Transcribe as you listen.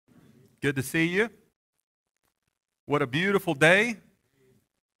Good to see you. What a beautiful day.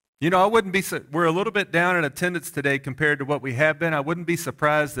 You know, we're a little bit down in attendance today compared to what we have been. I wouldn't be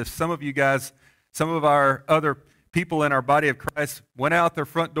surprised if some of you guys, some of our other people in our body of Christ went out their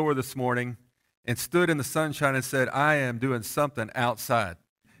front door this morning and stood in the sunshine and said, I am doing something outside.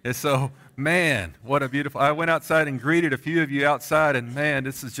 And so, man, what a beautiful, I went outside and greeted a few of you outside, and man,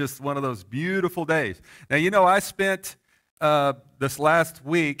 this is just one of those beautiful days. Now, you know, I spent this last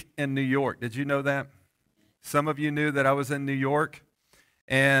week in New York. Did you know that? Some of you knew that I was in New York.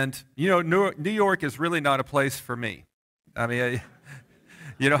 And, you know, New York is really not a place for me. I mean,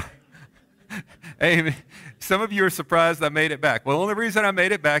 hey, some of you are surprised I made it back. Well, the only reason I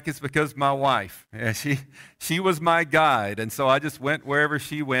made it back is because my wife, she was my guide. And so I just went wherever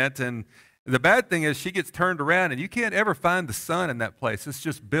she went. And the bad thing is she gets turned around, and you can't ever find the sun in that place. It's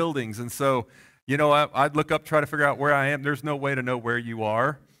just buildings. And so, you know, I'd look up, try to figure out where I am. There's no way to know where you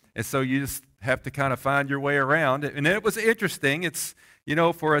are. And so you just have to kind of find your way around. And it was interesting. It's, you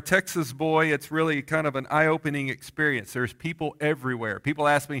know, for a Texas boy, it's really kind of an eye-opening experience. There's people everywhere. People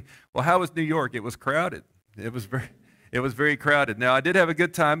ask me, well, how was New York? It was crowded. It was very crowded. Now, I did have a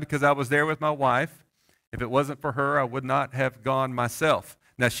good time because I was there with my wife. If it wasn't for her, I would not have gone myself.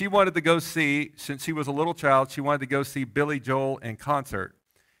 Now, she wanted to go see, since she was a little child, she wanted to go see Billy Joel in concert.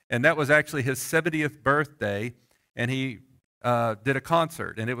 And that was actually his 70th birthday, and he did a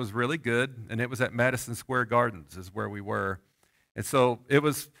concert, and it was really good, and it was at Madison Square Gardens is where we were. And so it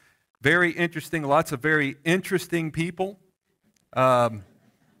was very interesting, lots of very interesting people. Yeah,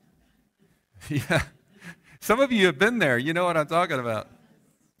 some of you have been there. You know what I'm talking about.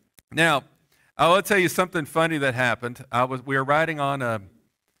 Now, I will tell you something funny that happened. We were riding on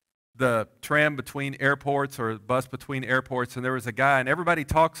the tram between airports or bus between airports, and there was a guy, and everybody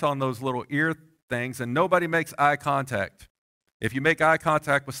talks on those little ear things, and nobody makes eye contact. If you make eye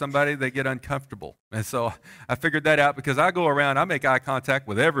contact with somebody, they get uncomfortable. And so I figured that out because I go around, I make eye contact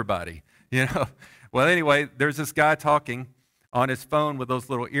with everybody, you know. Well, anyway, there's this guy talking on his phone with those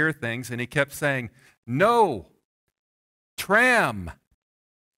little ear things, and he kept saying, no, tram.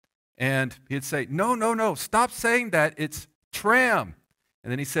 And he'd say, no, stop saying that, it's tram.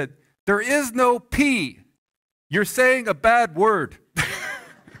 And then he said, there is no P. You're saying a bad word.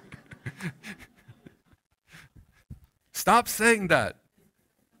 Stop saying that.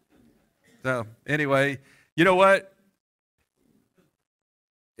 So anyway, you know what?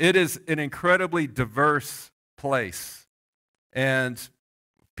 It is an incredibly diverse place. And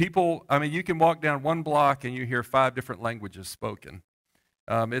people, I mean, you can walk down one block and you hear 5 different languages spoken.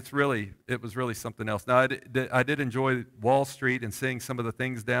 It was really something else. Now, I did enjoy Wall Street and seeing some of the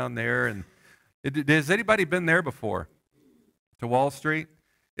things down there. And has anybody been there before? To Wall Street?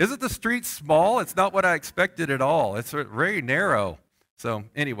 Isn't the street small? It's not what I expected at all. It's very narrow. So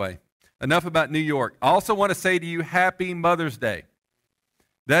anyway, enough about New York. I also want to say to you, Happy Mother's Day.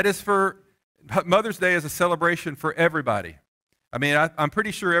 Mother's Day is a celebration for everybody. I mean, I'm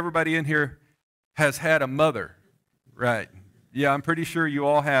pretty sure everybody in here has had a mother, right? Yeah, I'm pretty sure you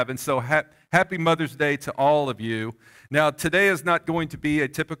all have. And so happy Mother's Day to all of you. Now, today is not going to be a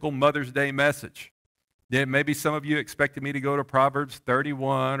typical Mother's Day message. Yeah, maybe some of you expected me to go to Proverbs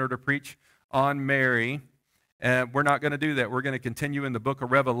 31 or to preach on Mary, and we're not going to do that. We're going to continue in the book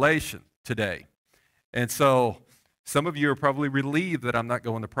of Revelation today. And so some of you are probably relieved that I'm not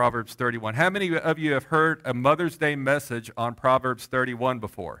going to Proverbs 31. How many of you have heard a Mother's Day message on Proverbs 31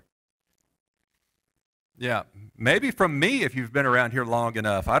 before? Yeah, maybe from me if you've been around here long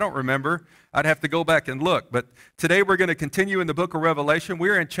enough. I don't remember. I'd have to go back and look. But today we're going to continue in the book of Revelation.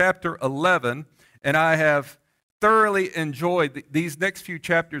 We're in chapter 11. And I have thoroughly enjoyed these next few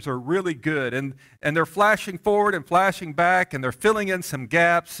chapters are really good. And they're flashing forward and flashing back, and they're filling in some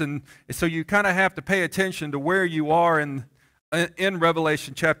gaps. And so you kind of have to pay attention to where you are in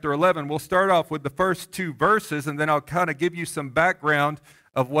Revelation chapter 11. We'll start off with the first 2 verses, and then I'll kind of give you some background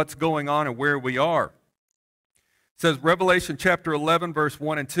of what's going on and where we are. It says, Revelation chapter 11, verse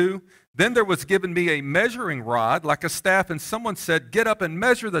 1 and 2, Then there was given me a measuring rod like a staff, and someone said, Get up and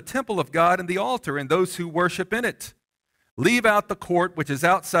measure the temple of God and the altar and those who worship in it. Leave out the court which is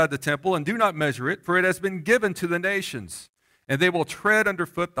outside the temple, and do not measure it, for it has been given to the nations, and they will tread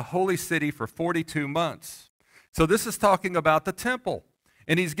underfoot the holy city for 42 months. So this is talking about the temple,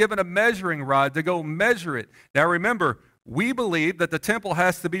 and he's given a measuring rod to go measure it. Now remember, we believe that the temple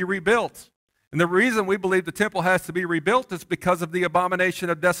has to be rebuilt. And the reason we believe the temple has to be rebuilt is because of the abomination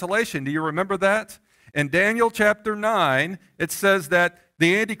of desolation. Do you remember that? In Daniel chapter 9, it says that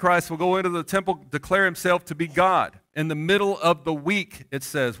the Antichrist will go into the temple, declare himself to be God. In the middle of the week, it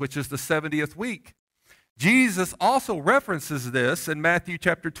says, which is the 70th week. Jesus also references this in Matthew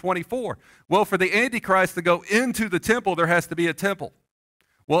chapter 24. Well, for the Antichrist to go into the temple, there has to be a temple.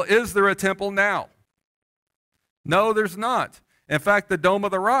 Well, is there a temple now? No, there's not. In fact, the Dome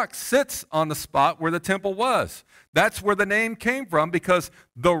of the Rock sits on the spot where the temple was. That's where the name came from, because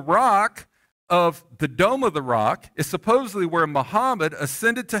the rock of the Dome of the Rock is supposedly where Muhammad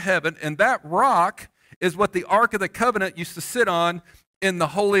ascended to heaven, and that rock is what the Ark of the Covenant used to sit on in the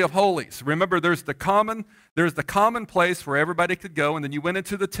Holy of Holies. Remember, there's the common place where everybody could go, and then you went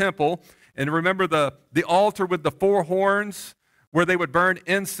into the temple, and remember the altar with the four horns where they would burn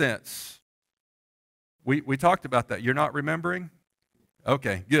incense. We talked about that. You're not remembering?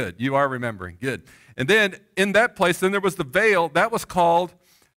 Okay, good. You are remembering. Good. And then in that place, then there was the veil. That was called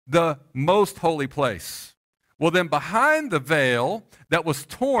the most holy place. Well, then behind the veil that was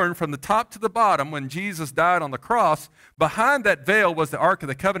torn from the top to the bottom when Jesus died on the cross, behind that veil was the Ark of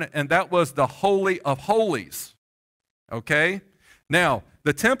the Covenant, and that was the Holy of Holies. Okay? Now,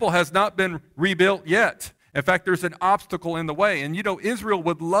 the temple has not been rebuilt yet. In fact, there's an obstacle in the way. And you know, Israel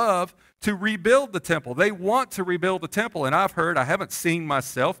would love to rebuild the temple. They want to rebuild the temple. And I've heard, I haven't seen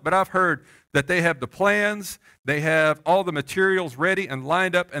myself, but I've heard that they have the plans, they have all the materials ready and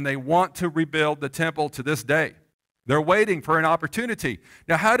lined up, and they want to rebuild the temple to this day. They're waiting for an opportunity.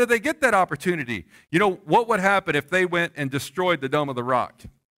 Now, how do they get that opportunity? You know, what would happen if they went and destroyed the Dome of the Rock?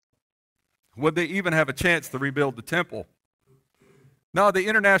 Would they even have a chance to rebuild the temple? No, the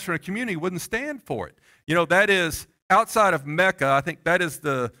international community wouldn't stand for it. You know, that is outside of Mecca. I think that is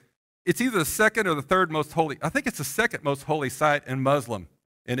it's either the second or the third most holy. I think it's the second most holy site in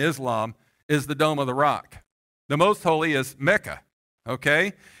Islam, is the Dome of the Rock. The most holy is Mecca,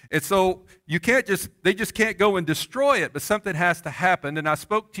 okay? And so they just can't go and destroy it, but something has to happen. And I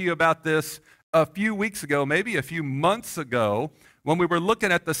spoke to you about this a few weeks ago, maybe a few months ago, when we were looking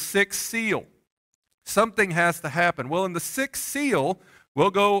at the sixth seal. Something has to happen. Well, in the sixth seal,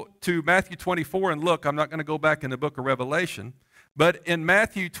 we'll go to Matthew 24 and look. I'm not going to go back in the book of Revelation, but in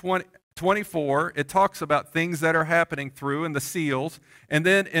Matthew 24, it talks about things that are happening through in the seals. And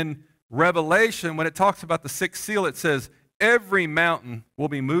then in Revelation, when it talks about the sixth seal, it says, every mountain will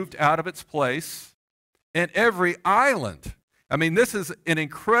be moved out of its place, and every island. I mean, this is an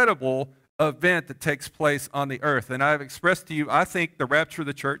incredible event that takes place on the earth. And I've expressed to you, I think the rapture of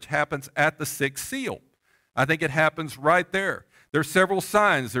the church happens at the sixth seal. I think it happens right there. There's several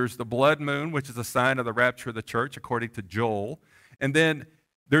signs. There's the blood moon, which is a sign of the rapture of the church, according to Joel. And then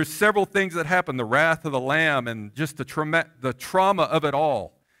there's several things that happen, the wrath of the Lamb and just the trauma of it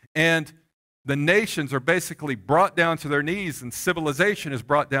all. And the nations are basically brought down to their knees, and civilization is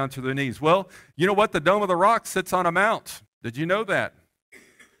brought down to their knees. Well, you know what? The Dome of the Rock sits on a mount. Did you know that?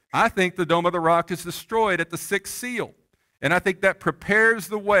 I think the Dome of the Rock is destroyed at the sixth seal. And I think that prepares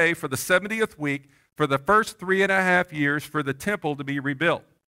the way for the 70th week, for the first 3.5 years, for the temple to be rebuilt.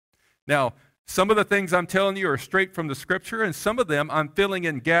 Now, some of the things I'm telling you are straight from the Scripture, and some of them I'm filling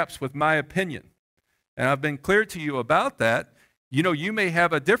in gaps with my opinion. And I've been clear to you about that. You know, you may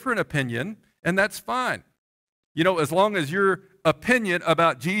have a different opinion, and that's fine. You know, as long as your opinion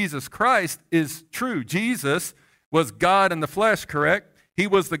about Jesus Christ is true. Jesus was God in the flesh, correct? He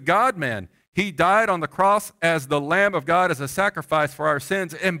was the God-man. He died on the cross as the Lamb of God, as a sacrifice for our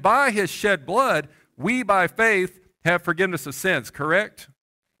sins. And by his shed blood, we by faith have forgiveness of sins, correct?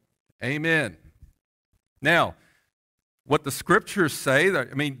 Amen. Now, what the Scriptures say,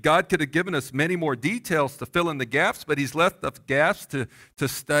 I mean, God could have given us many more details to fill in the gaps, but he's left the gaps to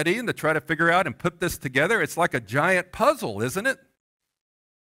study and to try to figure out and put this together. It's like a giant puzzle, isn't it?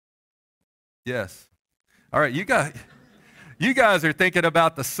 Yes. All right, you guys are thinking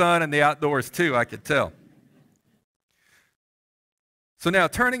about the sun and the outdoors too, I could tell. So now,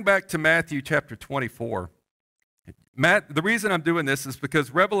 turning back to Matthew chapter 24, the reason I'm doing this is because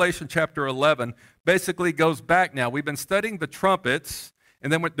Revelation chapter 11 basically goes back now. We've been studying the trumpets,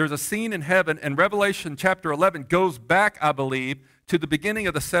 and then there's a scene in heaven, and Revelation chapter 11 goes back, I believe, to the beginning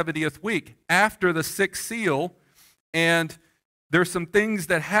of the 70th week, after the sixth seal, and there's some things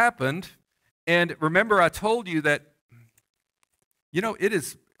that happened. And remember, I told you that, you know, it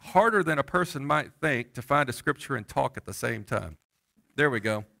is harder than a person might think to find a scripture and talk at the same time. There we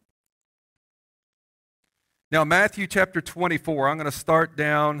go. Now, Matthew chapter 24, I'm going to start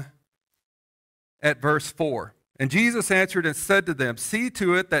down at verse 4. And Jesus answered and said to them, see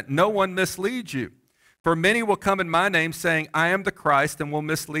to it that no one misleads you. For many will come in my name, saying, I am the Christ, and will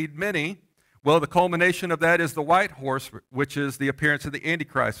mislead many. Well, the culmination of that is the white horse, which is the appearance of the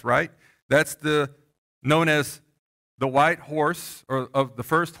Antichrist, right? That's known as the white horse, or of the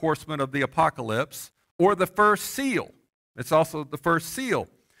first horseman of the apocalypse, or the first seal. It's also the first seal.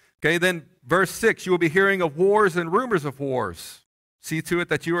 Okay, then verse 6, you will be hearing of wars and rumors of wars. See to it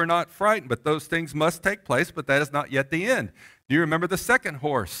that you are not frightened, but those things must take place, but that is not yet the end. Do you remember the second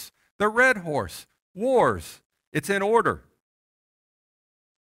horse? The red horse. Wars. It's in order.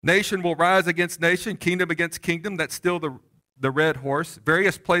 Nation will rise against nation, kingdom against kingdom. That's still the red horse.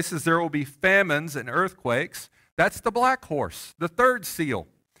 Various places there will be famines and earthquakes. That's the black horse, the third seal.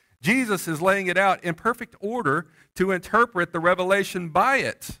 Jesus is laying it out in perfect order to interpret the revelation by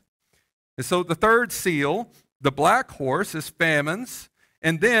it. And so the third seal, the black horse, is famines.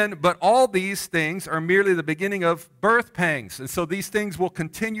 And then, but all these things are merely the beginning of birth pangs. And so these things will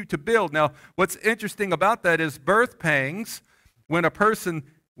continue to build. Now, what's interesting about that is birth pangs, when a person,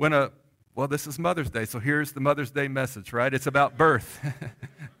 well, this is Mother's Day, so here's the Mother's Day message, right? It's about birth.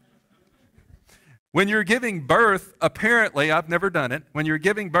 When you're giving birth, apparently, I've never done it. When you're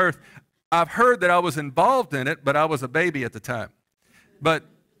giving birth, I've heard that I was involved in it, but I was a baby at the time. But,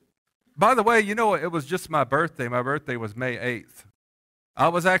 by the way, you know, it was just my birthday. My birthday was May 8th. I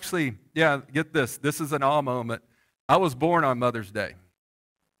was actually, get this. This is an awe moment. I was born on Mother's Day.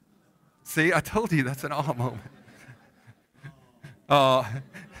 See, I told you that's an awe moment.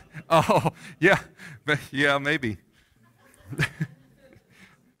 Yeah, maybe.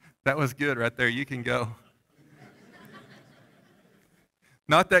 That was good right there. You can go.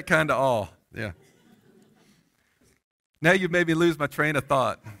 Not that kind of awe. Yeah. Now you made me lose my train of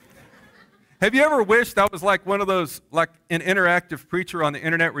thought. Have you ever wished I was like one of those, like an interactive preacher on the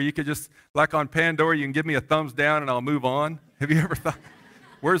internet where you could just, like on Pandora, you can give me a thumbs down and I'll move on? Have you ever thought,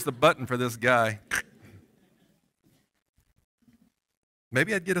 where's the button for this guy?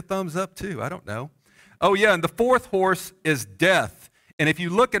 Maybe I'd get a thumbs up too. I don't know. Oh yeah, and the fourth horse is death. And if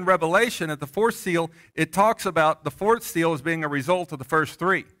you look in Revelation at the fourth seal, it talks about the fourth seal as being a result of the first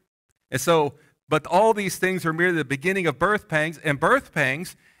three. And so, but all these things are merely the beginning of birth pangs. And birth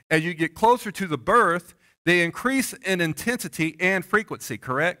pangs, as you get closer to the birth, they increase in intensity and frequency,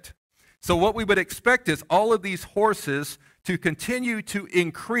 correct? So what we would expect is all of these horses to continue to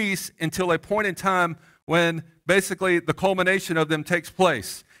increase until a point in time when basically the culmination of them takes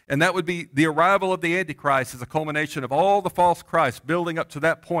place. And that would be the arrival of the Antichrist as a culmination of all the false Christs building up to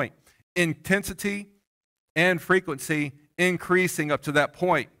that point. Intensity and frequency increasing up to that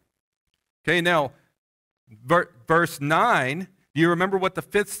point. Okay, now, verse 9, do you remember what the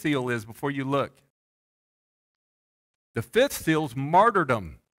fifth seal is before you look? The fifth seal is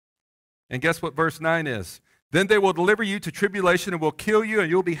martyrdom. And guess what verse 9 is? Then they will deliver you to tribulation and will kill you, and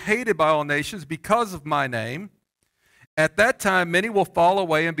you'll be hated by all nations because of my name. At that time, many will fall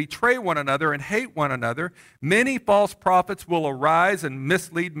away and betray one another and hate one another. Many false prophets will arise and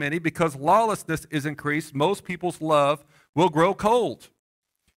mislead many because lawlessness is increased. Most people's love will grow cold.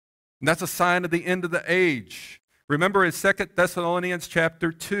 And that's a sign of the end of the age. Remember in 2 Thessalonians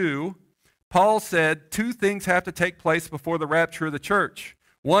chapter 2, Paul said two things have to take place before the rapture of the church.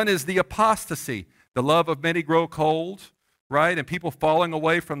 One is the apostasy. The love of many grow cold, right? And people falling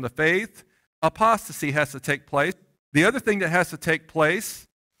away from the faith. Apostasy has to take place. The other thing that has to take place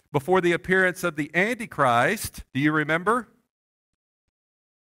before the appearance of the Antichrist, do you remember?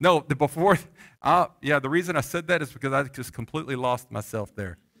 No, the reason I said that is because I just completely lost myself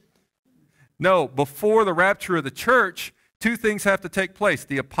there. No, before the rapture of the church, two things have to take place.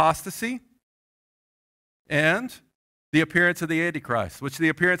 The apostasy and the appearance of the Antichrist, which the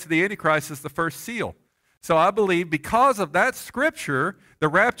appearance of the Antichrist is the first seal. So I believe because of that scripture, the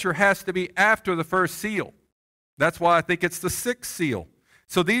rapture has to be after the first seal. That's why I think it's the sixth seal.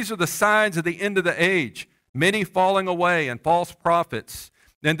 So these are the signs of the end of the age. Many falling away and false prophets.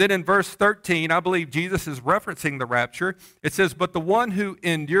 And then in verse 13, I believe Jesus is referencing the rapture. It says, but the one who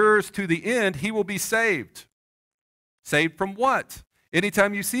endures to the end, he will be saved. Saved from what?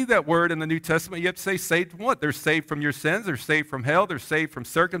 Anytime you see that word in the New Testament, you have to say saved from what? They're saved from your sins. They're saved from hell. They're saved from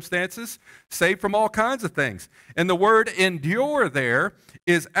circumstances. Saved from all kinds of things. And the word endure there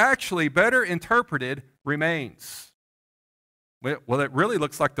is actually better interpreted remains. Well, it really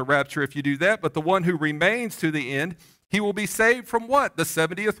looks like the rapture if you do that, but the one who remains to the end, he will be saved from what? The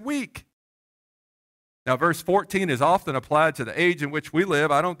 70th week. Now, verse 14 is often applied to the age in which we live.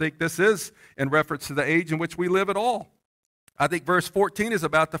 I don't think this is in reference to the age in which we live at all. I think verse 14 is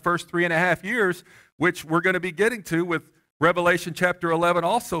about the first 3.5 years, which we're going to be getting to with Revelation chapter 11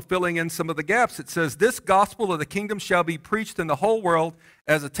 also filling in some of the gaps. It says, this gospel of the kingdom shall be preached in the whole world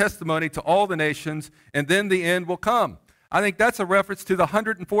as a testimony to all the nations, and then the end will come. I think that's a reference to the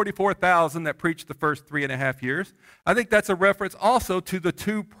 144,000 that preached the first 3.5 years. I think that's a reference also to the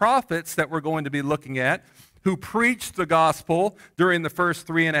two prophets that we're going to be looking at who preached the gospel during the first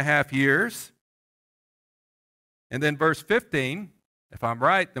 3.5 years. And then verse 15, If I'm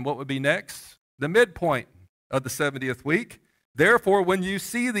right, then what would be next? The midpoint of the 70th week. Therefore, when you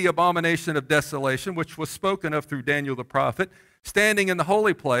see the abomination of desolation, which was spoken of through Daniel the prophet, standing in the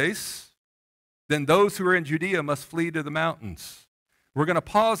holy place, then those who are in Judea must flee to the mountains. We're going to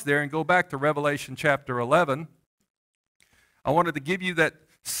pause there and go back to Revelation chapter 11. I wanted to give you that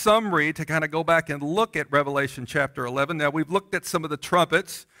summary to kind of go back and look at Revelation chapter 11. Now, we've looked at some of the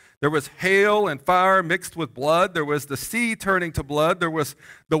trumpets. There was hail and fire mixed with blood. There was the sea turning to blood. There was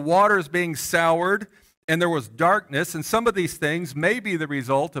the waters being soured. And there was darkness. And some of these things may be the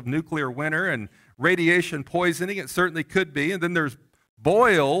result of nuclear winter and radiation poisoning. It certainly could be. And then there's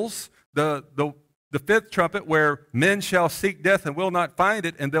boils, the fifth trumpet, where men shall seek death and will not find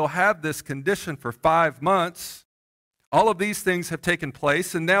it. And they'll have this condition for 5 months. All of these things have taken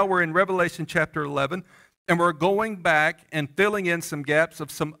place. And now we're in Revelation chapter 11. And we're going back and filling in some gaps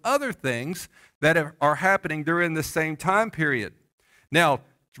of some other things that are happening during the same time period. Now,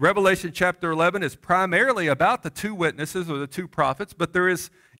 Revelation chapter 11 is primarily about the two witnesses or the two prophets, but there is,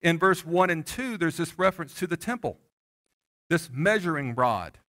 in verse 1 and 2, there's this reference to the temple, this measuring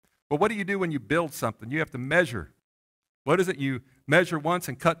rod. Well, what do you do when you build something? You have to measure. What is it? You measure once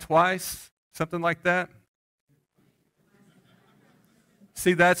and cut twice? Something like that?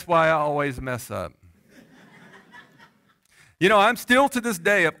 See, that's why I always mess up. You know, I'm still to this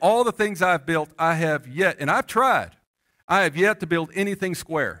day, of all the things I've built, I have yet to build anything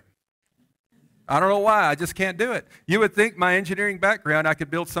square. I don't know why, I just can't do it. You would think my engineering background, I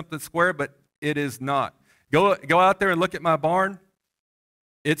could build something square, but it is not. Go out there and look at my barn.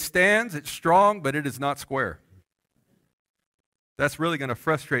 It stands, it's strong, but it is not square. That's really going to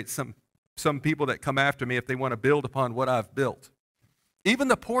frustrate some people that come after me if they want to build upon what I've built. Even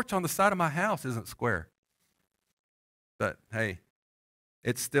the porch on the side of my house isn't square. But hey,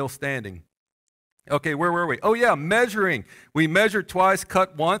 it's still standing. Okay, where were we? Oh yeah, measuring. We measured twice,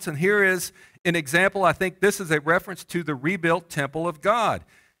 cut once, and here is an example. I think this is a reference to the rebuilt temple of God.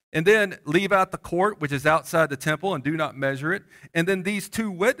 And then leave out the court, which is outside the temple, and do not measure it. And then these two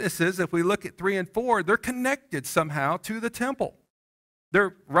witnesses, if we look at 3 and 4, they're connected somehow to the temple.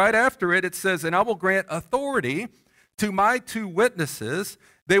 They're right after it. It says, and I will grant authority to my two witnesses.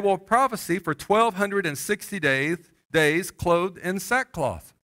 They will prophesy for 1,260 days clothed in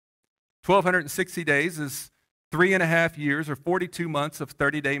sackcloth. 1,260 days is 3.5 years or 42 months of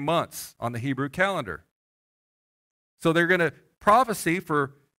 30-day months on the Hebrew calendar. So they're going to prophesy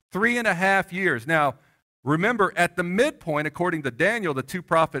for 3.5 years. Now, remember, at the midpoint, according to Daniel, the two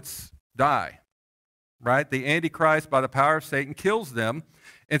prophets die, right? The Antichrist, by the power of Satan, kills them.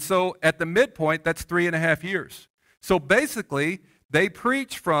 And so at the midpoint, that's 3.5 years. So basically, they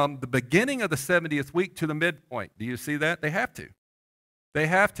preach from the beginning of the 70th week to the midpoint. Do you see that? They have to. They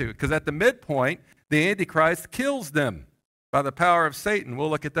have to, because at the midpoint, the Antichrist kills them by the power of Satan. We'll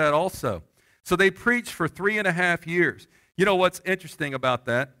look at that also. So they preach for 3.5 years. You know what's interesting about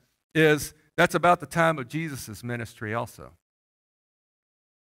that is that's about the time of Jesus' ministry also.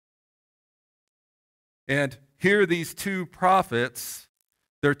 And here are these two prophets.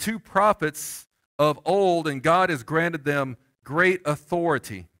 They're two prophets of old, and God has granted them great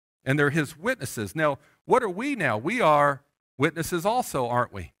authority, and they're his witnesses. Now, what are we now? We are witnesses also,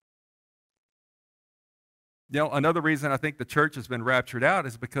 aren't we? You know, another reason I think the church has been raptured out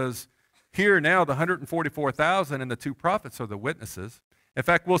is because here now the 144,000 and the two prophets are the witnesses. In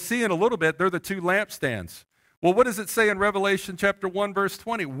fact, we'll see in a little bit, they're the two lampstands. Well, what does it say in Revelation chapter 1, verse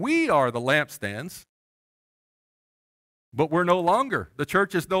 20? We are the lampstands, but we're no longer. The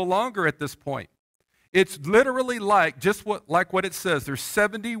church is no longer at this point. It's literally like what it says. There's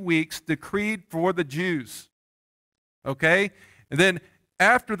 70 weeks decreed for the Jews. Okay? And then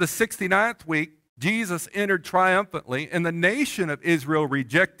after the 69th week, Jesus entered triumphantly, and the nation of Israel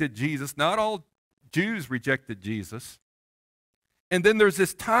rejected Jesus. Not all Jews rejected Jesus. And then there's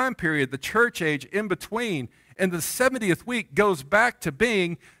this time period, the church age in between, and the 70th week goes back to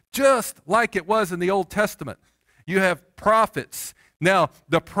being just like it was in the Old Testament. You have prophets. Now,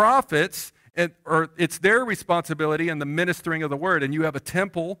 the prophets, it's their responsibility in the ministering of the word, and you have a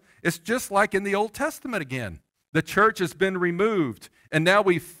temple. It's just like in the Old Testament again. The church has been removed, and now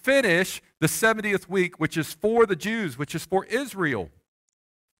we finish the 70th week, which is for the Jews, which is for Israel.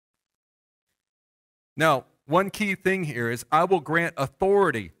 Now, one key thing here is I will grant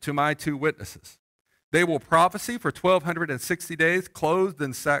authority to my two witnesses. They will prophesy for 1,260 days, clothed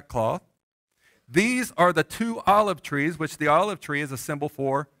in sackcloth. These are the two olive trees, which the olive tree is a symbol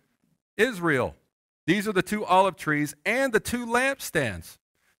for Israel. These are the two olive trees and the two lampstands.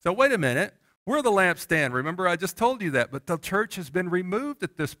 So wait a minute. We're the lampstand. Remember, I just told you that, but the church has been removed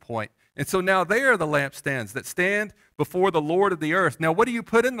at this point. And so now they are the lampstands that stand before the Lord of the earth. Now, what do you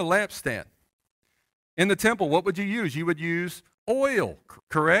put in the lampstand? In the temple, what would you use? You would use oil,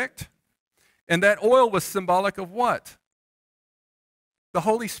 correct? And that oil was symbolic of what? The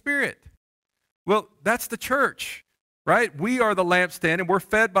Holy Spirit. Well, that's the church, right? We are the lampstand, and we're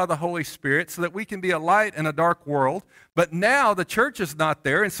fed by the Holy Spirit so that we can be a light in a dark world. But now the church is not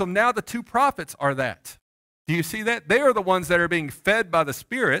there, and so now the two prophets are that. Do you see that? They are the ones that are being fed by the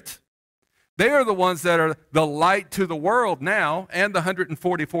Spirit. They are the ones that are the light to the world now, and the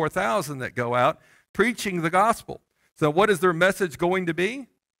 144,000 that go out preaching the gospel. So what is their message going to be?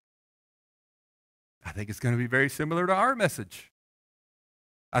 I think it's going to be very similar to our message.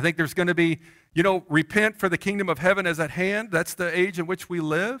 I think there's going to be, repent for the kingdom of heaven is at hand. That's the age in which we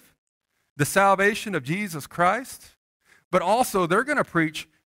live. The salvation of Jesus Christ. But also they're going to preach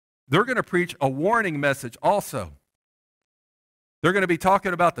a warning message also. They're going to be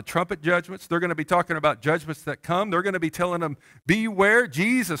talking about the trumpet judgments. They're going to be talking about judgments that come. They're going to be telling them, beware,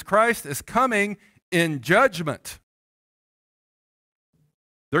 Jesus Christ is coming in judgment.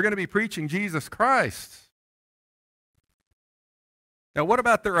 They're going to be preaching Jesus Christ. Now, what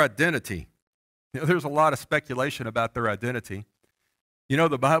about their identity? There's a lot of speculation about their identity.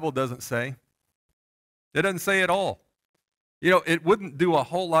 The Bible doesn't say. It doesn't say at all. It wouldn't do a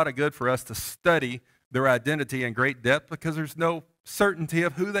whole lot of good for us to study their identity in great depth because there's no certainty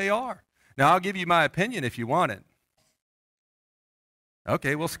of who they are. Now, I'll give you my opinion if you want it.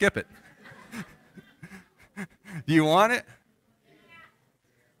 Okay, we'll skip it. Do you want it?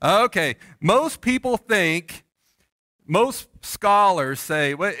 Okay, most scholars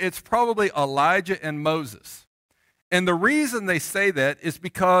say, well, it's probably Elijah and Moses. And the reason they say that is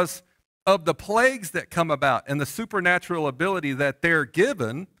because of the plagues that come about and the supernatural ability that they're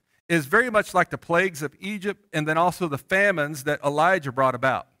given is very much like the plagues of Egypt and then also the famines that Elijah brought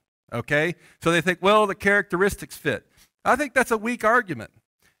about. Okay? So they think, well, the characteristics fit. I think that's a weak argument.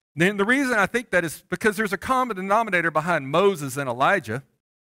 Then the reason I think that is because there's a common denominator behind Moses and Elijah,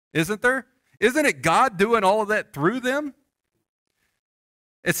 isn't there? Isn't it God doing all of that through them?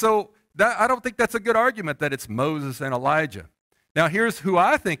 And so I don't think that's a good argument that it's Moses and Elijah. Now here's who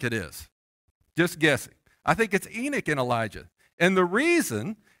I think it is. Just guessing. I think it's Enoch and Elijah. And the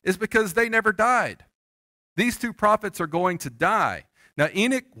reason is because they never died. These two prophets are going to die. Now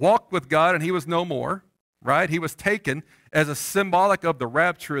Enoch walked with God and he was no more, right? He was taken as a symbolic of the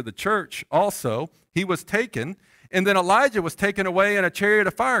rapture of the church also. He was taken. And then Elijah was taken away in a chariot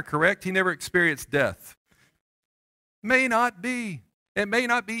of fire, correct? He never experienced death. May not be. It may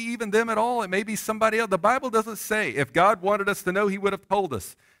not be even them at all. It may be somebody else. The Bible doesn't say. If God wanted us to know, he would have told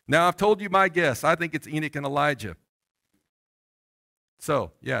us. Now, I've told you my guess. I think it's Enoch and Elijah.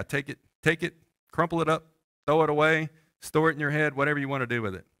 So, yeah, take it, crumple it up, throw it away, store it in your head, whatever you want to do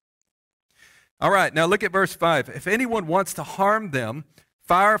with it. All right, now look at verse 5. If anyone wants to harm them,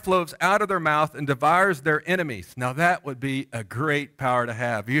 fire flows out of their mouth and devours their enemies. Now that would be a great power to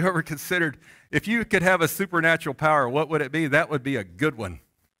have. You ever considered, if you could have a supernatural power, what would it be? That would be a good one.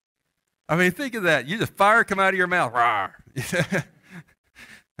 I mean, think of that. You just fire come out of your mouth. Rawr.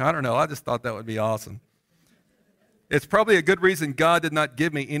 I don't know. I just thought that would be awesome. It's probably a good reason God did not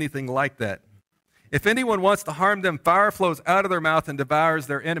give me anything like that. If anyone wants to harm them, fire flows out of their mouth and devours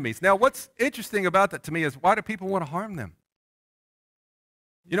their enemies. Now, what's interesting about that to me is why do people want to harm them?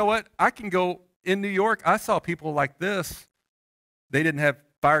 You know what? I can go in New York. I saw people like this. They didn't have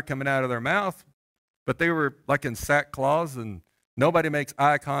fire coming out of their mouth, but they were like in sackcloth and nobody makes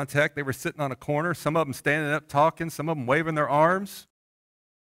eye contact. They were sitting on a corner, some of them standing up talking, some of them waving their arms.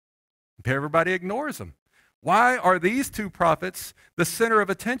 Everybody ignores them. Why are these two prophets the center of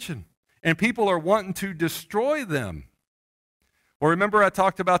attention? And people are wanting to destroy them. Well, remember I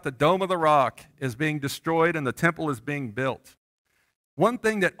talked about the Dome of the Rock is being destroyed and the temple is being built. One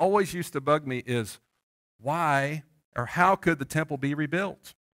thing that always used to bug me is why or how could the temple be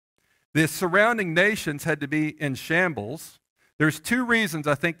rebuilt? The surrounding nations had to be in shambles. There's two reasons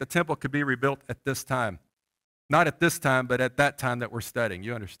I think the temple could be rebuilt at this time. Not at this time, but at that time that we're studying.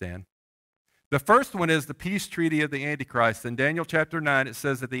 You understand? The first one is the peace treaty of the Antichrist. In Daniel chapter 9, it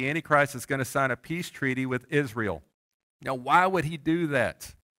says that the Antichrist is going to sign a peace treaty with Israel. Now, why would he do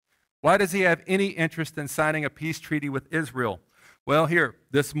that? Why does he have any interest in signing a peace treaty with Israel? Well, here,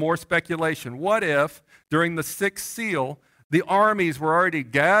 this more speculation. What if, during the sixth seal, the armies were already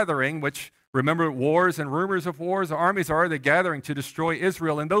gathering, which, remember, wars and rumors of wars, the armies are already gathering to destroy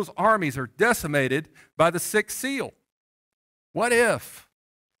Israel, and those armies are decimated by the sixth seal. What if?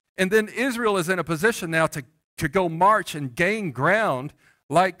 And then Israel is in a position now to go march and gain ground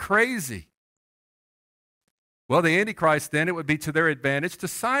like crazy. Well, the Antichrist, then, it would be to their advantage to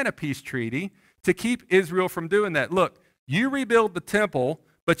sign a peace treaty to keep Israel from doing that. Look, you rebuild the temple,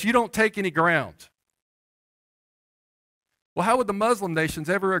 but you don't take any ground. Well, how would the Muslim nations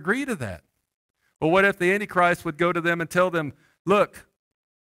ever agree to that? Well, what if the Antichrist would go to them and tell them, look,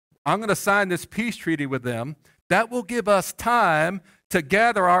 I'm going to sign this peace treaty with them. That will give us time to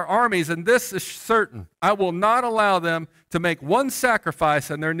gather our armies, and this is certain. I will not allow them to make one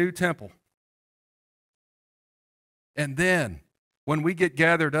sacrifice in their new temple. And then, when we get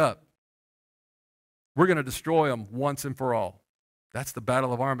gathered up, we're going to destroy them once and for all. That's the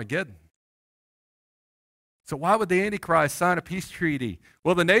Battle of Armageddon. So why would the Antichrist sign a peace treaty?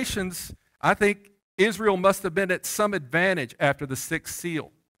 Well, the nations, I think Israel must have been at some advantage after the sixth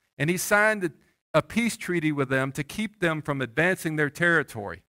seal. And he signed a peace treaty with them to keep them from advancing their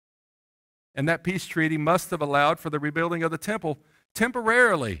territory. And that peace treaty must have allowed for the rebuilding of the temple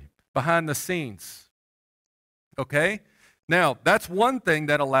temporarily behind the scenes. Okay? Now, that's one thing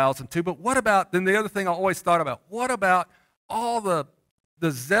that allows them to, but what about, then the other thing I always thought about, what about all the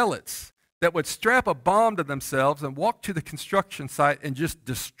zealots that would strap a bomb to themselves and walk to the construction site and just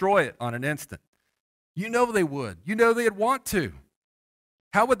destroy it on an instant? You know they would. You know they'd want to.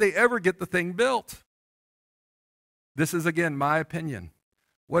 How would they ever get the thing built? This is, again, my opinion.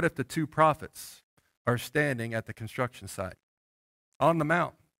 What if the two prophets are standing at the construction site on the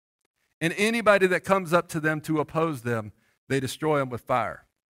mount? And anybody that comes up to them to oppose them, they destroy them with fire.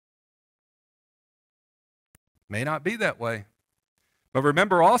 May not be that way. But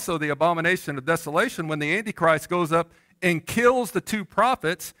remember also the abomination of desolation when the Antichrist goes up and kills the two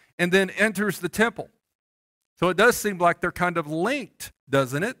prophets and then enters the temple. So it does seem like they're kind of linked,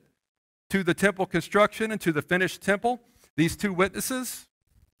 doesn't it, to the temple construction and to the finished temple. These two witnesses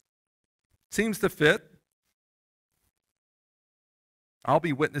seems to fit. I'll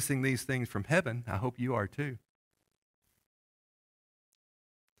be witnessing these things from heaven. I hope you are too.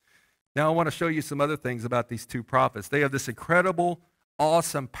 Now I want to show you some other things about these two prophets. They have this incredible,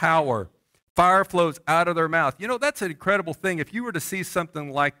 awesome power. Fire flows out of their mouth. You know, that's an incredible thing. If you were to see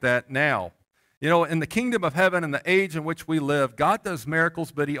something like that now, you know, in the kingdom of heaven and the age in which we live, God does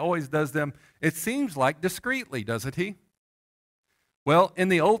miracles, but he always does them, it seems like, discreetly, doesn't he? Well, in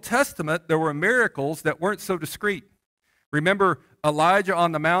the Old Testament, there were miracles that weren't so discreet. Remember Elijah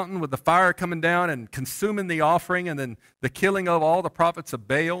on the mountain with the fire coming down and consuming the offering, and then the killing of all the prophets of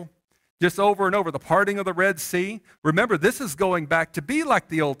Baal? Just over and over, the parting of the Red Sea. Remember, this is going back to be like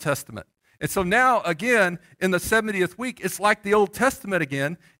the Old Testament. And so now, again, in the 70th week, it's like the Old Testament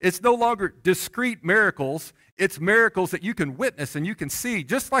again. It's no longer discrete miracles. It's miracles that you can witness and you can see,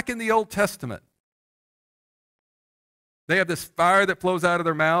 just like in the Old Testament. They have this fire that flows out of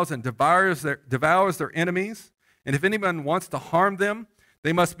their mouths and devours their enemies. And if anyone wants to harm them,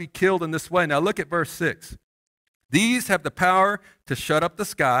 they must be killed in this way. Now look at verse 6. These have the power to shut up the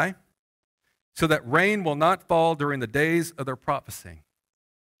sky so that rain will not fall during the days of their prophesying.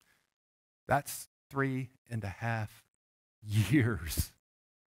 That's 3.5 years.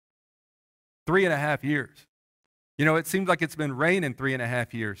 3.5 years. You know, it seems like it's been raining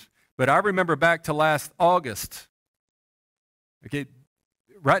 3.5 years. But I remember back to last August. Okay,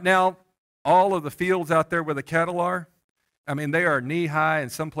 right now, all of the fields out there where the cattle are, I mean, they are knee-high, in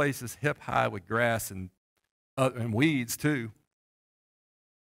some places hip-high with grass and weeds too.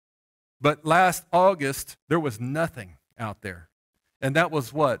 But last August, there was nothing out there. And that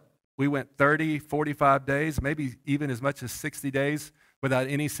was what? We went 30, 45 days, maybe even as much as 60 days without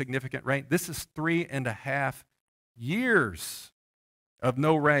any significant rain. This is 3.5 years of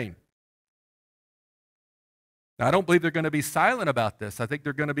no rain. Now, I don't believe they're going to be silent about this. I think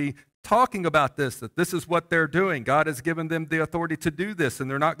they're going to be talking about this, that this is what they're doing. God has given them the authority to do this, and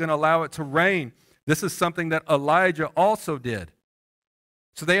they're not going to allow it to rain. This is something that Elijah also did.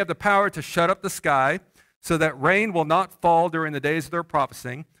 So they have the power to shut up the sky so that rain will not fall during the days of their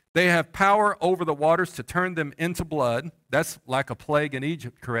prophesying. They have power over the waters to turn them into blood. That's like a plague in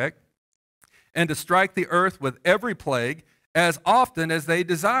Egypt, correct? And to strike the earth with every plague as often as they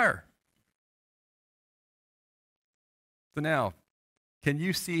desire. So now, can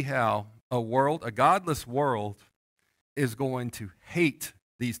you see how a godless world, is going to hate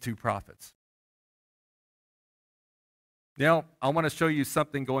these two prophets? Now, I want to show you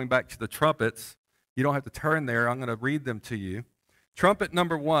something going back to the trumpets. You don't have to turn there. I'm going to read them to you. Trumpet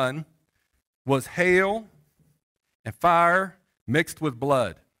number 1 was hail and fire mixed with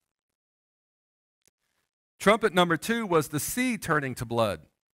blood. Trumpet number 2 was the sea turning to blood.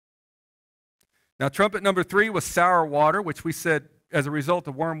 Now, trumpet number 3 was sour water, which we said as a result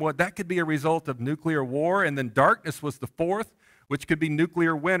of wormwood, that could be a result of nuclear war. And then darkness was the 4th, which could be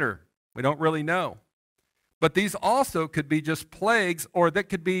nuclear winter. We don't really know. But these also could be just plagues, or that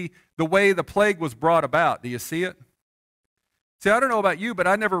could be the way the plague was brought about. Do you see it? See, I don't know about you, but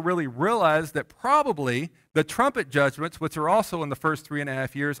I never really realized that probably the trumpet judgments, which are also in the first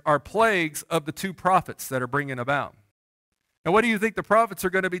 3.5 years, are plagues of the two prophets that are bringing about. Now, what do you think the prophets are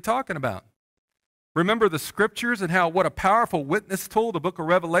going to be talking about? Remember the scriptures and what a powerful witness tool the book of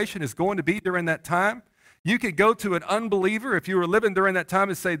Revelation is going to be during that time? You could go to an unbeliever if you were living during that time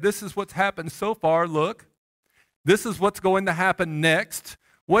and say, this is what's happened so far, look. This is what's going to happen next.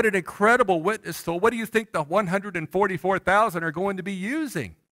 What an incredible witness tool. What do you think the 144,000 are going to be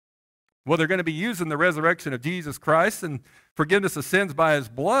using? Well, they're going to be using the resurrection of Jesus Christ and forgiveness of sins by his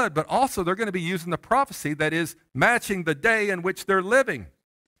blood, but also they're going to be using the prophecy that is matching the day in which they're living.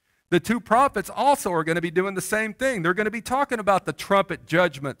 The two prophets also are going to be doing the same thing. They're going to be talking about the trumpet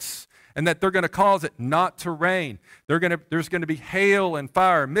judgments and that they're going to cause it not to rain. There's going to be hail and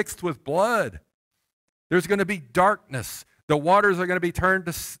fire mixed with blood. There's going to be darkness. The waters are going to be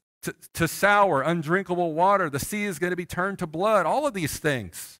turned to sour, undrinkable water. The sea is going to be turned to blood. All of these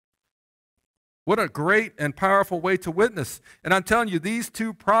things. What a great and powerful way to witness. And I'm telling you, these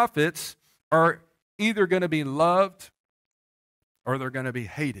two prophets are either going to be loved or they're going to be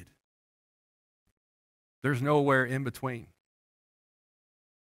hated. There's nowhere in between.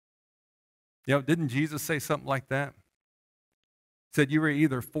 You know, didn't Jesus say something like that? He said, you are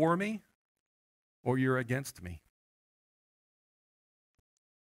either for me or you're against me.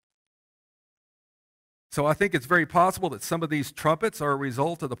 So I think it's very possible that some of these trumpets are a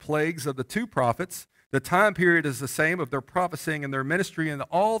result of the plagues of the two prophets. The time period is the same of their prophesying and their ministry, and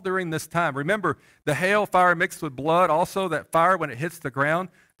all during this time. Remember, the hail, fire mixed with blood, also that fire when it hits the ground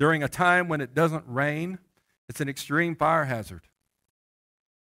during a time when it doesn't rain, it's an extreme fire hazard.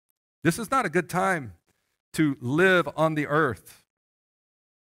 This is not a good time to live on the earth.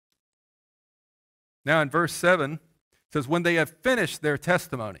 Now in verse 7, it says, when they have finished their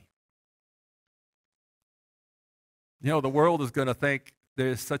testimony. You know, the world is going to think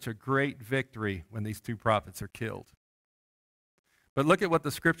there's such a great victory when these two prophets are killed. But look at what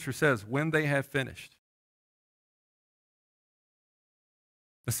the scripture says, when they have finished.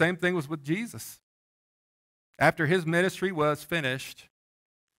 The same thing was with Jesus. After his ministry was finished,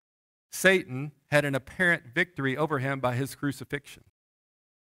 Satan had an apparent victory over him by his crucifixion.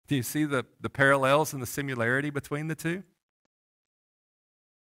 Do you see the parallels and the similarity between the two?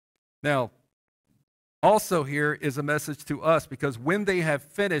 Now, also here is a message to us, because when they have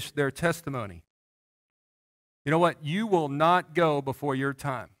finished their testimony, you know what? You will not go before your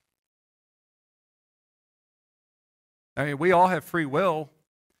time. I mean, we all have free will,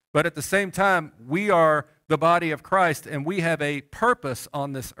 but at the same time, we are the body of Christ, and we have a purpose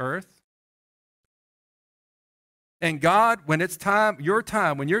on this earth. And God, when it's time,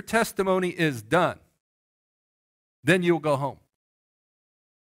 when your testimony is done, then you'll go home.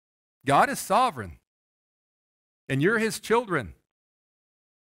 God is sovereign. And you're his children.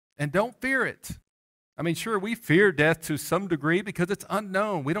 And don't fear it. I mean, sure, we fear death to some degree because it's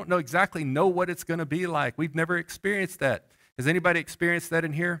unknown. We don't exactly know what it's going to be like. We've never experienced that. Has anybody experienced that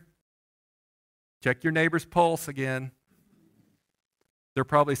in here? Check your neighbor's pulse again. They're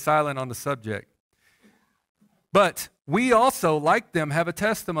probably silent on the subject. But we also, like them, have a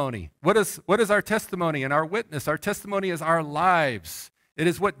testimony. What is our testimony and our witness? Our testimony is our lives. It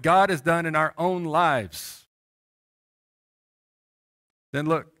is what God has done in our own lives. Then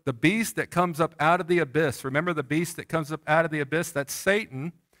look, the beast that comes up out of the abyss, remember the beast that comes up out of the abyss, that's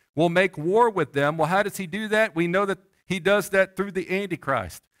Satan, will make war with them. Well, how does he do that? We know that he does that through the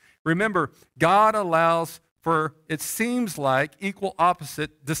Antichrist. Remember, God allows for, it seems like, equal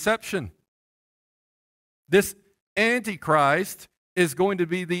opposite deception. This Antichrist is going to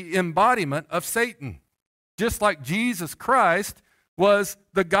be the embodiment of Satan. Just like Jesus Christ was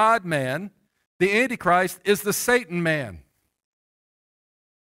the God-man, the Antichrist is the Satan-man.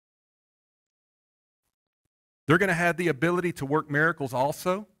 They're going to have the ability to work miracles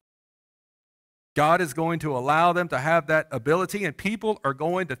also. God is going to allow them to have that ability, and people are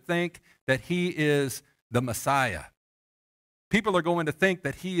going to think that he is the Messiah. People are going to think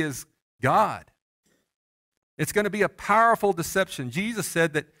that he is God. It's going to be a powerful deception. Jesus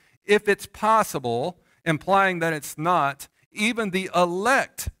said that if it's possible, implying that it's not, even the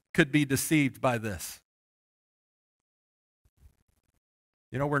elect could be deceived by this.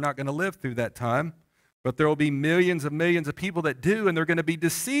 You know, we're not going to live through that time. But there will be millions and millions of people that do, and they're going to be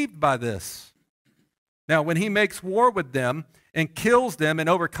deceived by this. Now, when he makes war with them and kills them and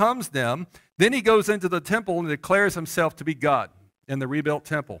overcomes them, then he goes into the temple and declares himself to be God in the rebuilt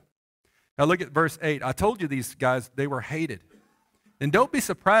temple. Now look at verse 8. I told you these guys, they were hated. And don't be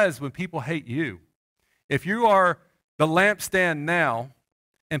surprised when people hate you. If you are the lampstand now,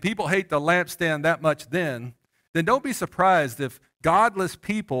 and people hate the lampstand that much then don't be surprised if godless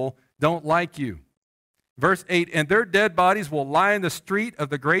people don't like you. Verse 8, and their dead bodies will lie in the street of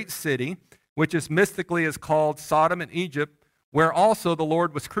the great city, which is mystically is called Sodom and Egypt, where also the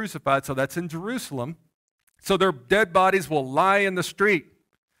Lord was crucified. So that's in Jerusalem. So their dead bodies will lie in the street.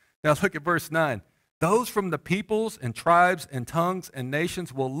 Now look at verse 9. Those from the peoples and tribes and tongues and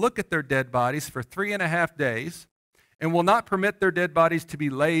nations will look at their dead bodies for 3.5 days and will not permit their dead bodies to be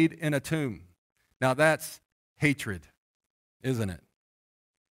laid in a tomb. Now that's hatred, isn't it?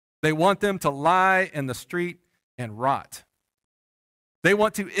 They want them to lie in the street and rot. They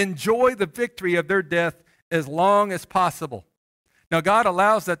want to enjoy the victory of their death as long as possible. Now, God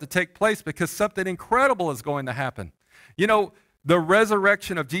allows that to take place because something incredible is going to happen. You know, the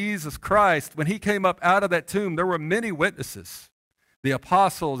resurrection of Jesus Christ, when he came up out of that tomb, there were many witnesses. The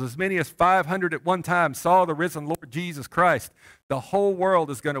apostles, as many as 500 at one time, saw the risen Lord Jesus Christ. The whole world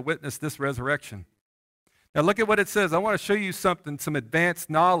is going to witness this resurrection. Now, look at what it says. I want to show you something, some advanced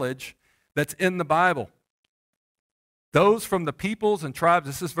knowledge that's in the Bible. Those from the peoples and tribes,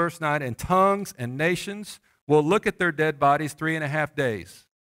 this is verse 9, and tongues and nations will look at their dead bodies 3.5 days.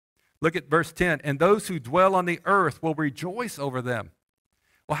 Look at verse 10. And those who dwell on the earth will rejoice over them.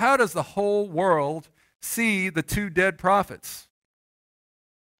 Well, how does the whole world see the two dead prophets?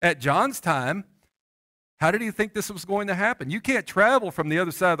 At John's time, how did he think this was going to happen? You can't travel from the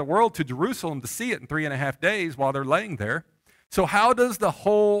other side of the world to Jerusalem to see it in 3.5 days while they're laying there. So how does the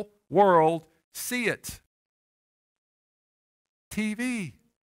whole world see it? TV.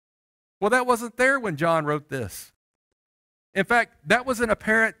 Well, that wasn't there when John wrote this. In fact, that was an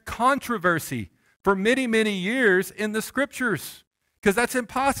apparent controversy for many, many years in the scriptures, because that's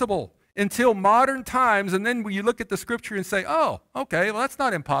impossible until modern times. And then when you look at the scripture and say, oh, okay, well, that's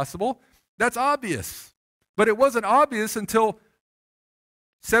not impossible. That's obvious. But it wasn't obvious until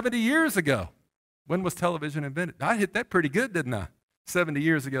 70 years ago. When was television invented? I hit that pretty good, didn't I? 70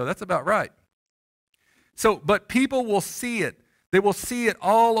 years ago. That's about right. So, but people will see it. They will see it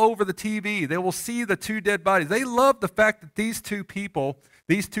all over the TV. They will see the two dead bodies. They love the fact that these two people,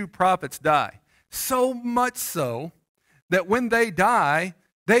 these two prophets die. So much so that when they die,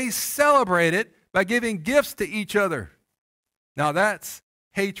 they celebrate it by giving gifts to each other. Now that's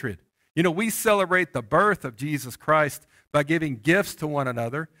hatred. You know, we celebrate the birth of Jesus Christ by giving gifts to one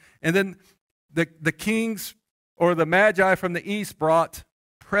another. And then the kings or the magi from the east brought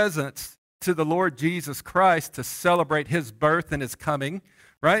presents to the Lord Jesus Christ to celebrate his birth and his coming,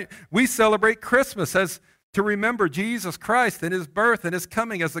 right? We celebrate Christmas as to remember Jesus Christ and his birth and his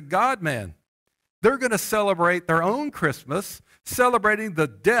coming as a God-man. They're going to celebrate their own Christmas, celebrating the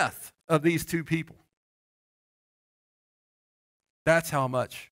death of these two people. That's how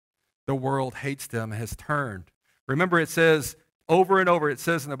much the world hates them, has turned. Remember, it says over and over, it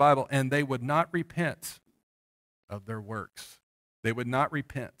says in the Bible, and they would not repent of their works. They would not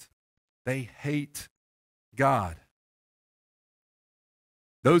repent. They hate God.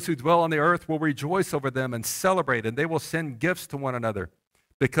 Those who dwell on the earth will rejoice over them and celebrate, and they will send gifts to one another,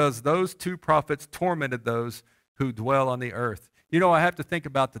 because those two prophets tormented those who dwell on the earth. You know, I have to think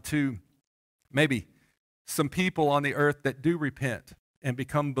about the two, maybe some people on the earth that do repent and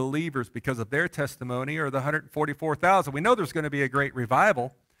become believers because of their testimony, or the 144,000. We know there's going to be a great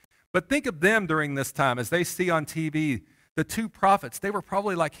revival, but think of them during this time as they see on TV the two prophets. They were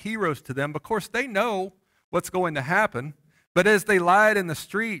probably like heroes to them. Of course, they know what's going to happen, but as they lied in the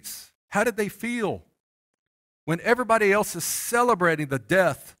streets, how did they feel when everybody else is celebrating the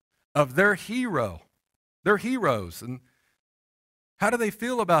death of their hero, their heroes? And how do they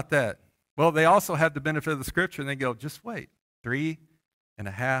feel about that? Well, they also have the benefit of the scripture, and they go, just wait,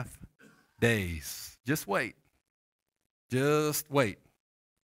 3.5 days. Just wait. Just wait.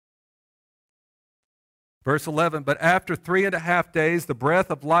 Verse 11, but after 3.5 days, the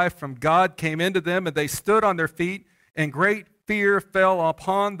breath of life from God came into them, and they stood on their feet, and great fear fell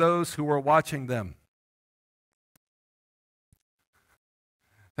upon those who were watching them.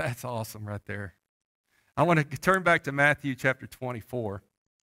 That's awesome right there. I want to turn back to Matthew chapter 24.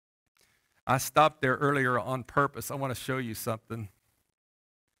 I stopped there earlier on purpose. I want to show you something.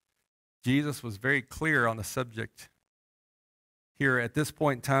 Jesus was very clear on the subject here at this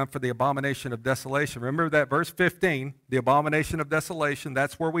point in time for the abomination of desolation. Remember that verse 15, the abomination of desolation.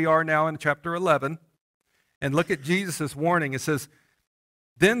 That's where we are now in chapter 11. And look at Jesus' warning. It says,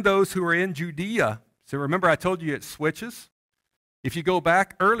 then those who are in Judea. So remember, I told you it switches. If you go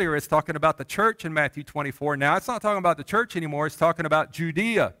back earlier, it's talking about the church in Matthew 24. Now it's not talking about the church anymore. It's talking about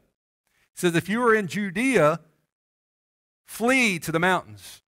Judea. It says, if you are in Judea, flee to the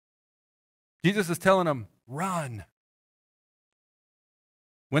mountains. Jesus is telling them, run.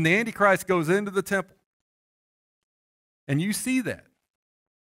 When the Antichrist goes into the temple, and you see that,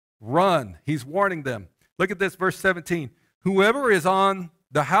 run. He's warning them. Look at this, verse 17. Whoever is on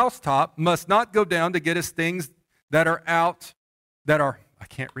the housetop must not go down to get his things that are out, I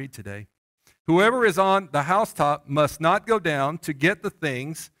can't read today. Whoever is on the housetop must not go down to get the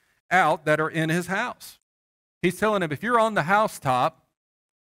things out that are in his house. He's telling them, if you're on the housetop,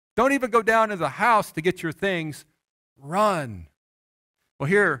 don't even go down to the house to get your things. Run. Well,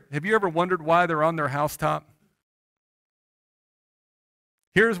 here, have you ever wondered why they're on their housetop?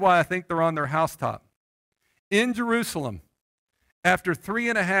 Here's why I think they're on their housetop. In Jerusalem, after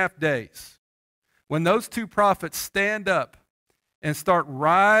 3.5 days, when those two prophets stand up and start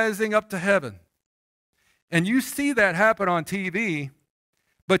rising up to heaven, and you see that happen on TV,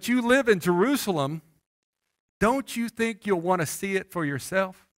 but you live in Jerusalem, don't you think you'll want to see it for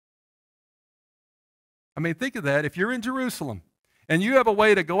yourself? I mean, think of that. If you're in Jerusalem and you have a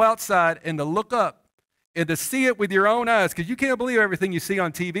way to go outside and to look up and to see it with your own eyes, because you can't believe everything you see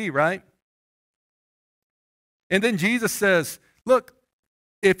on TV, right? And then Jesus says, look,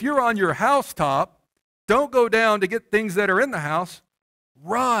 if you're on your housetop, don't go down to get things that are in the house.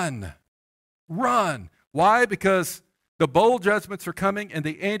 Run. Run. Why? Because the bowl judgments are coming, and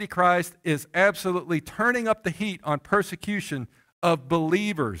the Antichrist is absolutely turning up the heat on persecution of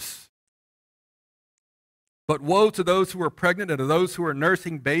believers. But woe to those who are pregnant and to those who are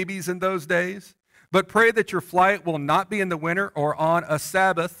nursing babies in those days. But pray that your flight will not be in the winter or on a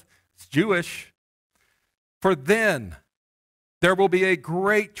Sabbath. It's Jewish. For then there will be a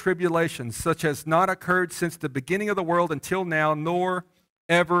great tribulation, such as not occurred since the beginning of the world until now, nor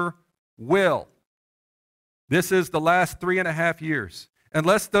ever will. This is the last 3.5 years.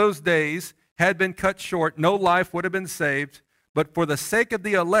 Unless those days had been cut short, no life would have been saved. But for the sake of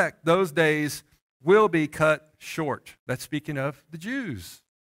the elect, those days will be cut short. That's speaking of the Jews.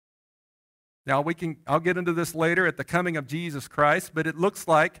 Now I'll get into this later at the coming of Jesus Christ, but it looks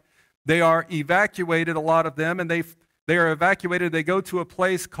like they are evacuated, a lot of them, and they are evacuated. They go to a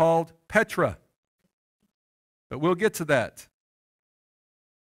place called Petra. But we'll get to that.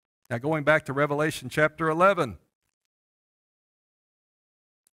 Now going back to Revelation chapter 11.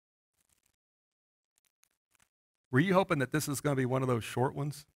 Were you hoping that this is going to be one of those short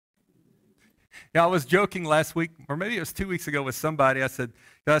ones? Yeah, I was joking last week, or maybe it was 2 weeks ago with somebody. I said,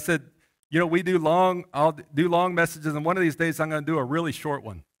 you know, I'll do long messages, and one of these days I'm going to do a really short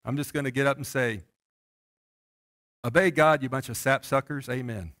one. I'm just going to get up and say, obey God, you bunch of sapsuckers,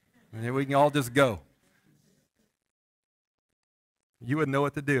 amen. And then we can all just go. You wouldn't know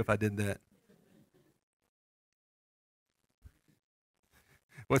what to do if I did that.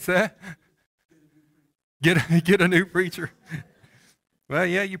 What's that? Get a new preacher. Well,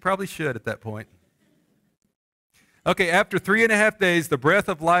 yeah, you probably should at that point. Okay, after 3.5 days, the breath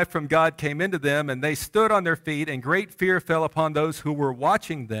of life from God came into them, and they stood on their feet, and great fear fell upon those who were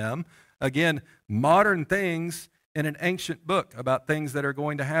watching them. Again, modern things in an ancient book about things that are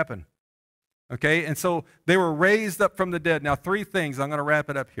going to happen. Okay, and so they were raised up from the dead. Now, 3 things. I'm going to wrap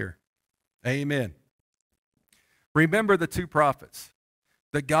it up here. Amen. Remember the 2 prophets.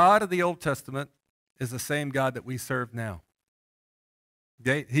 The God of the Old Testament is the same God that we serve now.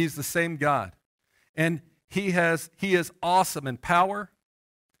 Okay? He's the same God. And He is awesome in power.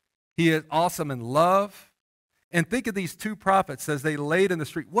 He is awesome in love. And think of these 2 prophets as they laid in the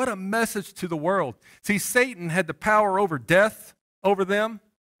street. What a message to the world. See, Satan had the power over death over them,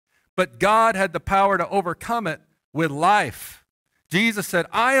 but God had the power to overcome it with life. Jesus said,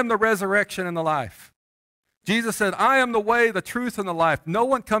 I am the resurrection and the life. Jesus said, I am the way, the truth, and the life. No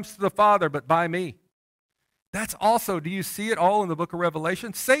one comes to the Father but by me. That's also, do you see it all in the book of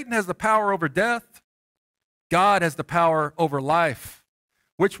Revelation? Satan has the power over death. God has the power over life.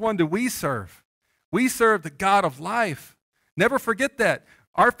 Which one do we serve? We serve the God of life. Never forget that.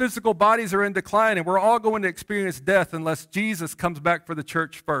 Our physical bodies are in decline, and we're all going to experience death unless Jesus comes back for the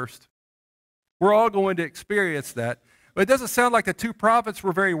church first. We're all going to experience that. But it doesn't sound like the 2 prophets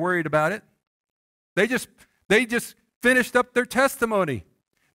were very worried about it. They just finished up their testimony.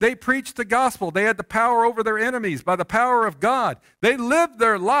 They preached the gospel. They had the power over their enemies by the power of God. They lived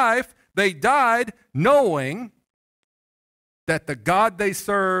their life. They died knowing that the God they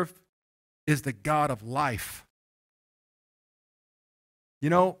serve is the God of life.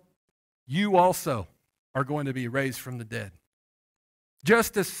 You know, you also are going to be raised from the dead.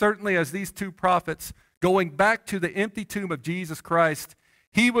 Just as certainly as these 2 prophets, going back to the empty tomb of Jesus Christ,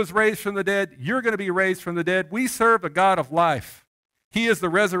 He was raised from the dead. You're going to be raised from the dead. We serve a God of life. He is the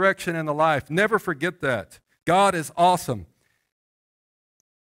resurrection and the life. Never forget that. God is awesome.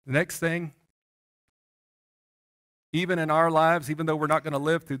 The next thing, even in our lives, even though we're not going to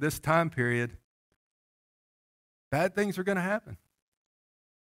live through this time period, bad things are going to happen.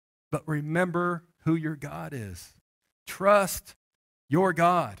 But remember who your God is. Trust your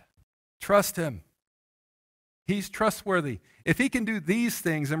God. Trust him. He's trustworthy. If he can do these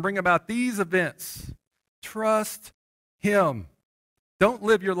things and bring about these events, trust him. Don't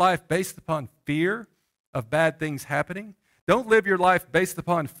live your life based upon fear of bad things happening. Don't live your life based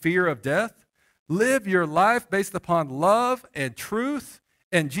upon fear of death. Live your life based upon love and truth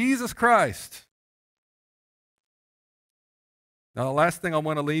and Jesus Christ. Now, the last thing I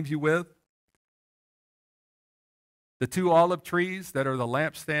want to leave you with, the 2 olive trees that are the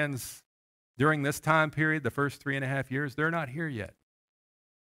lampstands during this time period, the first 3.5 years, they're not here yet.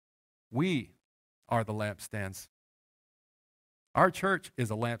 We are the lampstands. Our church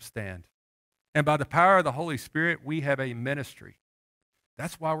is a lampstand. And by the power of the Holy Spirit, we have a ministry.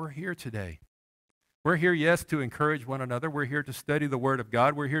 That's why we're here today. We're here, yes, to encourage one another. We're here to study the Word of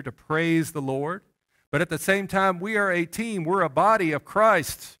God. We're here to praise the Lord. But at the same time, we are a team. We're a body of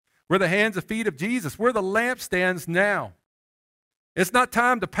Christ. We're the hands and feet of Jesus. We're the lampstands now. It's not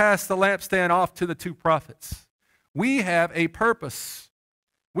time to pass the lampstand off to the 2 prophets. We have a purpose.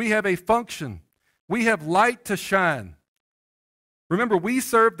 We have a function. We have light to shine. Remember, we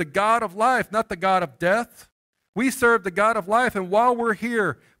serve the God of life, not the God of death. We serve the God of life, and while we're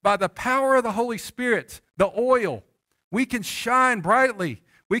here, by the power of the Holy Spirit, the oil, we can shine brightly.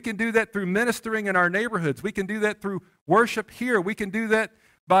 We can do that through ministering in our neighborhoods. We can do that through worship here. We can do that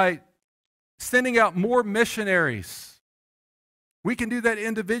by sending out more missionaries. We can do that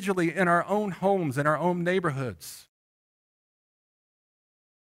individually in our own homes, in our own neighborhoods.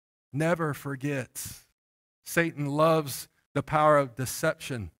 Never forget, Satan loves the power of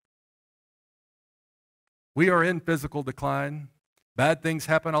deception. We are in physical decline. Bad things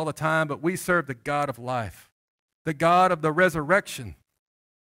happen all the time, but we serve the God of life, the God of the resurrection.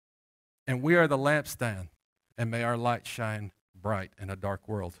 And we are the lampstand, and may our light shine bright in a dark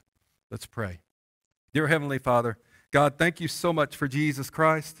world. Let's pray. Dear Heavenly Father, God, thank you so much for Jesus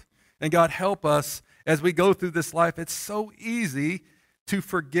Christ. And God, help us as we go through this life. It's so easy to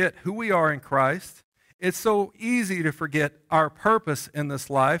forget who we are in Christ. It's so easy to forget our purpose in this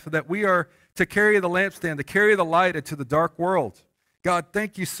life, that we are to carry the lampstand, to carry the light into the dark world. God,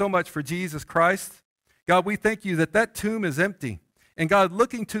 thank you so much for Jesus Christ. God, we thank you that that tomb is empty. And God,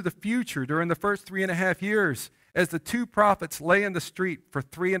 looking to the future during the first 3.5 years, as the 2 prophets lay in the street for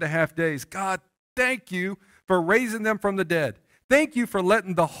 3.5 days, God, thank you for raising them from the dead. Thank you for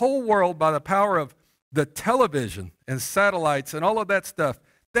letting the whole world, by the power of the television and satellites and all of that stuff,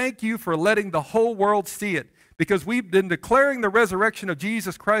 thank you for letting the whole world see it, because we've been declaring the resurrection of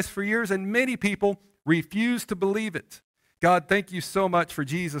Jesus Christ for years, and many people refuse to believe it. God, thank you so much for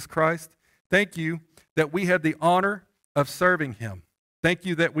Jesus Christ. Thank you that we have the honor of serving him. Thank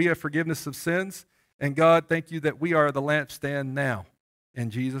you that we have forgiveness of sins. And God, thank you that we are the lampstand now. In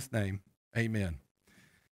Jesus' name, amen.